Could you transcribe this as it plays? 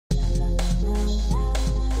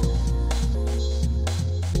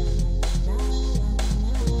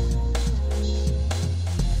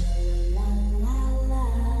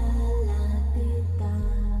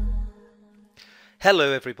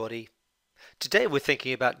Hello everybody. Today we're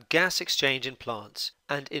thinking about gas exchange in plants,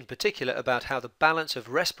 and in particular about how the balance of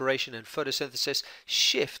respiration and photosynthesis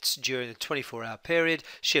shifts during the 24-hour period,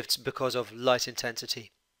 shifts because of light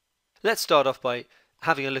intensity. Let's start off by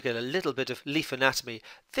having a look at a little bit of leaf anatomy.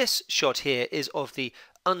 This shot here is of the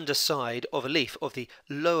underside of a leaf, of the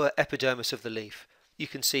lower epidermis of the leaf. You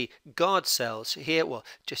can see guard cells here, well,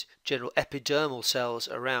 just general epidermal cells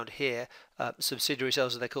around here, subsidiary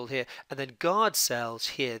cells as they're called here, and then guard cells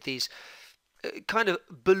here, these kind of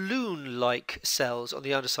balloon-like cells on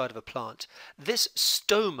the underside of a plant. This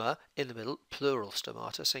stoma in the middle, plural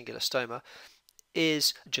stomata, singular stoma,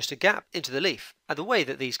 is just a gap into the leaf. And the way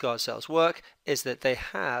that these guard cells work is that they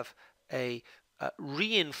have a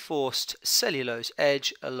reinforced cellulose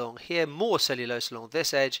edge along here, more cellulose along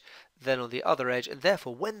this edge than on the other edge, and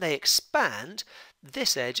therefore when they expand,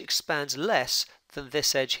 this edge expands less than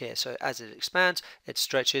this edge here. So as it expands, it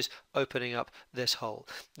stretches, opening up this hole.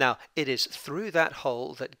 Now, it is through that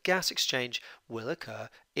hole that gas exchange will occur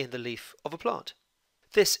in the leaf of a plant.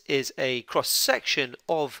 This is a cross-section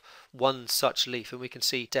of one such leaf, and we can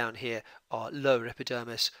see down here are lower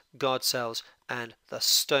epidermis, guard cells, and the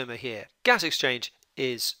stoma here. Gas exchange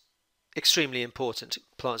is extremely important.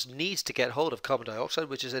 Plants need to get hold of carbon dioxide,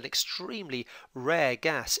 which is an extremely rare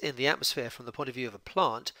gas in the atmosphere from the point of view of a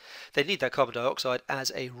plant. They need that carbon dioxide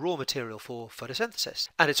as a raw material for photosynthesis.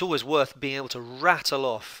 And it's always worth being able to rattle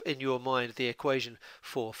off in your mind the equation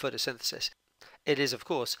for photosynthesis. It is, of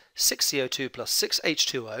course, 6CO2 plus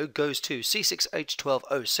 6H2O goes to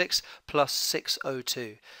C6H12O6 plus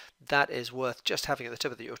 6O2. That is worth just having at the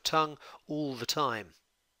tip of your tongue all the time.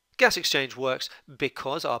 Gas exchange works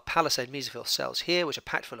because our palisade mesophyll cells here, which are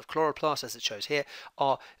packed full of chloroplasts as it shows here,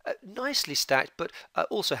 are nicely stacked but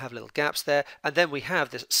also have little gaps there, and then we have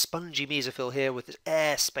this spongy mesophyll here with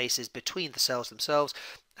air spaces between the cells themselves,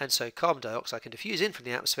 and so carbon dioxide can diffuse in from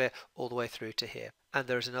the atmosphere all the way through to here. And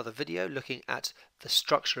there is another video looking at the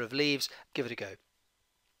structure of leaves. Give it a go.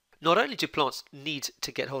 Not only do plants need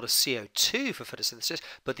to get hold of CO2 for photosynthesis,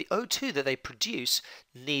 but the O2 that they produce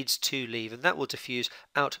needs to leave, and that will diffuse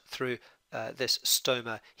out through this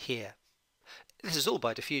stoma here. This is all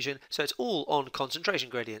by diffusion, so it's all on concentration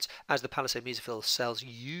gradients as the palisade mesophyll cells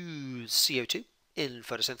use CO2 in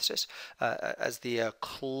photosynthesis, as the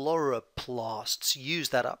chloroplasts use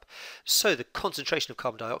that up. So the concentration of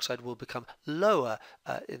carbon dioxide will become lower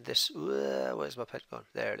in this, where's my pen gone?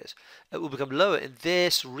 There it is. It will become lower in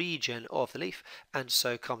this region of the leaf, and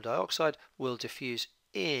so carbon dioxide will diffuse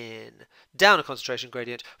in, down a concentration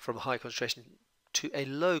gradient from a high concentration to a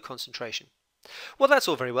low concentration. Well, that's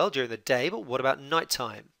all very well during the day, but what about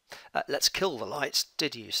nighttime? Let's kill the lights.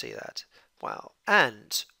 Did you see that? Wow.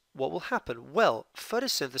 And what will happen? Well,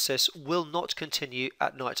 photosynthesis will not continue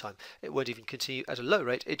at night time. It won't even continue at a low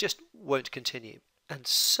rate, it just won't continue. And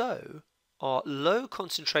so our low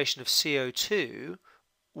concentration of CO2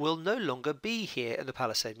 will no longer be here in the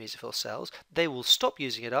palisade mesophyll cells. They will stop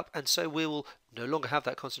using it up, and so we will no longer have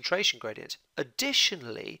that concentration gradient.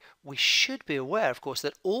 Additionally, we should be aware, of course,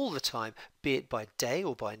 that all the time, be it by day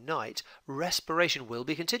or by night, respiration will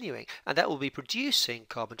be continuing, and that will be producing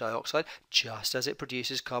carbon dioxide just as it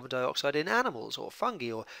produces carbon dioxide in animals or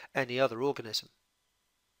fungi or any other organism.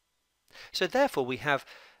 So therefore we have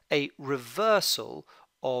a reversal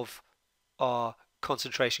of our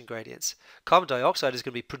concentration gradients. Carbon dioxide is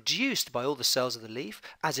going to be produced by all the cells of the leaf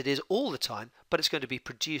as it is all the time, but it's going to be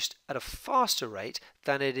produced at a faster rate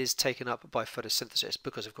than it is taken up by photosynthesis,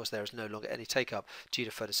 because of course there is no longer any take up due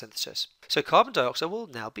to photosynthesis. So carbon dioxide will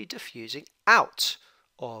now be diffusing out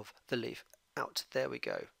of the leaf. Out, there we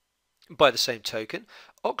go. By the same token,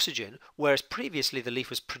 oxygen, whereas previously the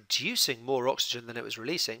leaf was producing more oxygen than it was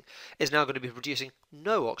releasing, is now going to be producing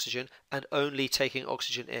no oxygen and only taking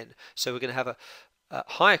oxygen in. So we're going to have a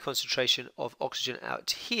higher concentration of oxygen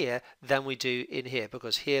out here than we do in here,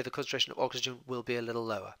 because here the concentration of oxygen will be a little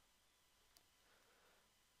lower.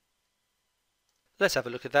 Let's have a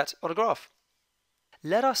look at that on a graph.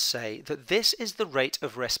 Let us say that this is the rate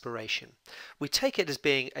of respiration. We take it as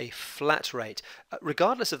being a flat rate.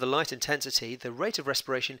 Regardless of the light intensity, the rate of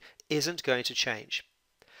respiration isn't going to change.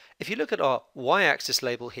 If you look at our y-axis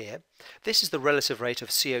label here, this is the relative rate of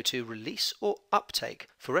CO2 release or uptake.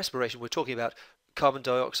 For respiration, we're talking about carbon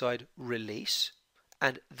dioxide release,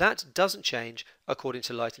 and that doesn't change according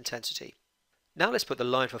to light intensity. Now let's put the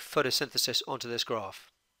line for photosynthesis onto this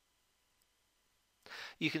graph.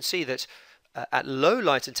 You can see that at low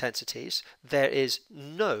light intensities there is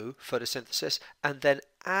no photosynthesis, and then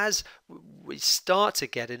as we start to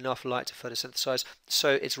get enough light to photosynthesize,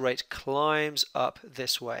 so its rate climbs up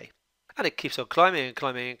this way, and it keeps on climbing and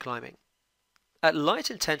climbing and climbing. At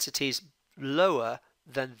light intensities lower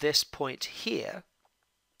than this point here,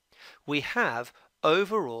 we have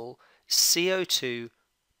overall CO2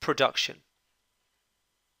 production.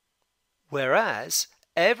 Whereas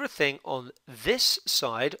everything on this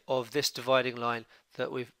side of this dividing line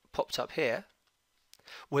that we've popped up here,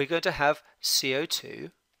 we're going to have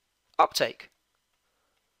CO2 uptake.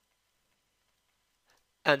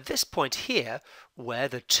 And this point here, where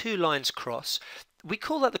the two lines cross, we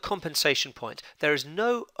call that the compensation point. There is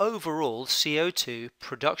no overall CO2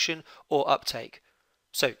 production or uptake.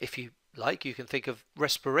 So if you like, you can think of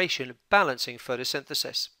respiration balancing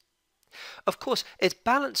photosynthesis. Of course, it's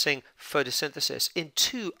balancing photosynthesis in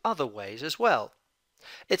two other ways as well.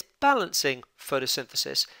 It's balancing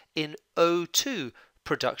photosynthesis in O2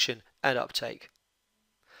 production and uptake.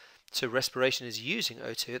 So respiration is using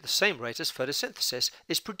O2 at the same rate as photosynthesis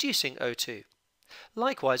is producing O2.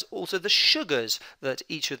 Likewise, also the sugars that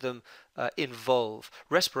each of them involve.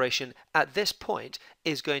 Respiration at this point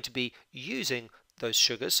is going to be using those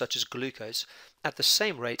sugars, such as glucose, at the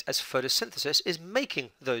same rate as photosynthesis is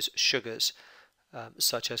making those sugars,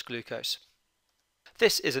 such as glucose.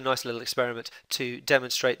 This is a nice little experiment to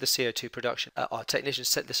demonstrate the CO2 production. Our technicians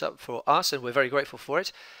set this up for us and we're very grateful for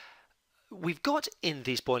it. We've got in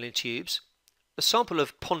these boiling tubes a sample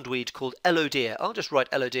of pondweed called elodea. I'll just write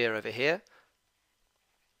elodea over here.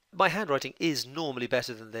 My handwriting is normally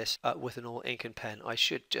better than this with an all ink and pen. I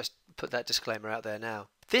should just put that disclaimer out there now.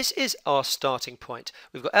 This is our starting point.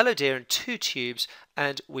 We've got elodea in 2 tubes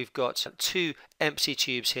and we've got 2 empty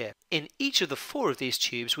tubes here. In each of the 4 of these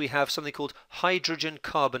tubes we have something called hydrogen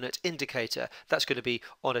carbonate indicator. That's going to be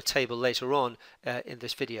on a table later on in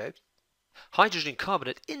this video. Hydrogen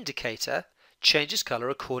carbonate indicator changes colour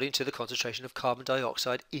according to the concentration of carbon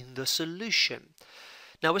dioxide in the solution.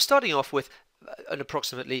 Now we're starting off with an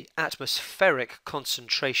approximately atmospheric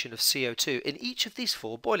concentration of CO2 in each of these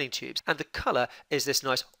 4 boiling tubes, and the colour is this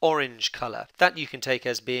nice orange colour. That you can take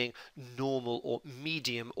as being normal or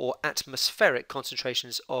medium or atmospheric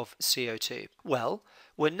concentrations of CO2. Well,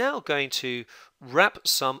 we're now going to wrap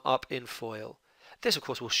some up in foil. This of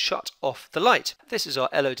course will shut off the light. This is our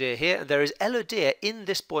elodea here, and there is elodea in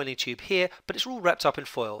this boiling tube here, but it's all wrapped up in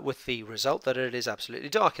foil with the result that it is absolutely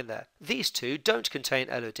dark in there. These 2 don't contain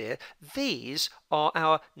elodea. These are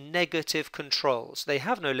our negative controls. They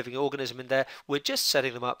have no living organism in there. We're just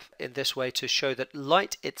setting them up in this way to show that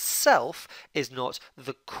light itself is not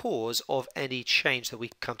the cause of any change that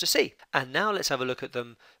we come to see. And now let's have a look at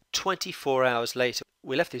them 24 hours later.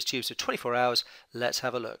 We left these tubes for 24 hours. Let's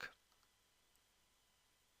have a look.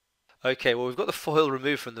 Okay, well we've got the foil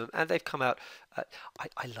removed from them and they've come out.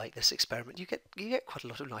 I like this experiment. You get quite a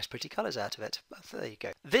lot of nice pretty colours out of it. There you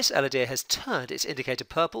go. This elodea has turned its indicator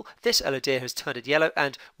purple. This elodea has turned it yellow,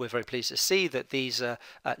 and we're very pleased to see that these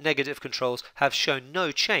negative controls have shown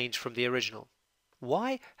no change from the original.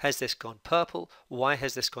 Why has this gone purple? Why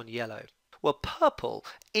has this gone yellow? Well, purple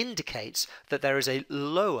indicates that there is a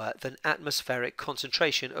lower than atmospheric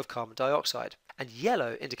concentration of carbon dioxide, and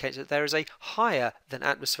yellow indicates that there is a higher than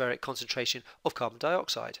atmospheric concentration of carbon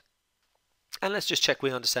dioxide. And let's just check we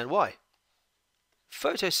understand why.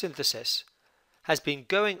 Photosynthesis has been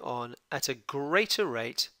going on at a greater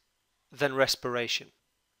rate than respiration.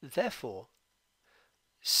 Therefore,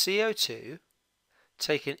 CO2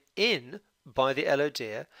 taken in by the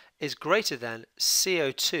elodea is greater than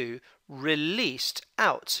CO2 released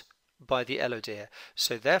out by the elodea.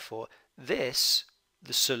 So therefore, the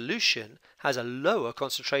solution has a lower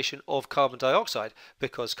concentration of carbon dioxide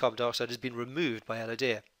because carbon dioxide has been removed by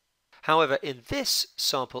elodea. However, in this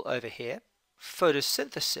sample over here,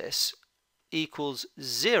 photosynthesis equals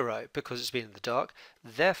 0 because it's been in the dark.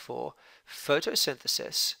 Therefore,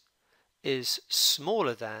 photosynthesis is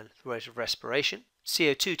smaller than the rate of respiration.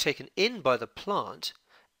 CO2 taken in by the plant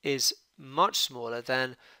is much smaller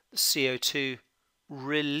than CO2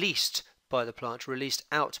 released by the plant, released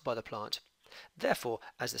out by the plant. Therefore,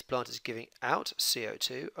 as this plant is giving out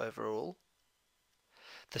CO2 overall,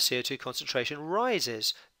 the CO2 concentration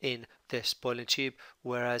rises in this boiling tube,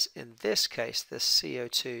 whereas in this case the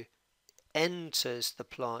CO2 enters the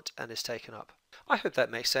plant and is taken up. I hope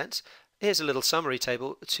that makes sense. Here's a little summary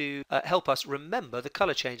table to help us remember the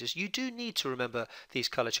colour changes. You do need to remember these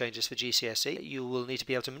colour changes for GCSE. You will need to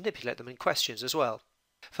be able to manipulate them in questions as well.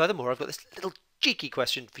 Furthermore, I've got this little cheeky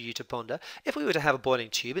question for you to ponder. If we were to have a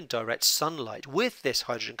boiling tube in direct sunlight with this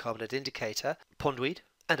hydrogen carbonate indicator, pondweed,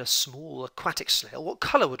 and a small aquatic snail, what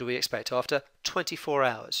colour would we expect after 24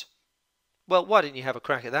 hours? Well, why don't you have a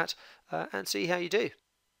crack at that and see how you do?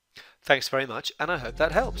 Thanks very much, and I hope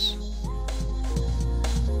that helps.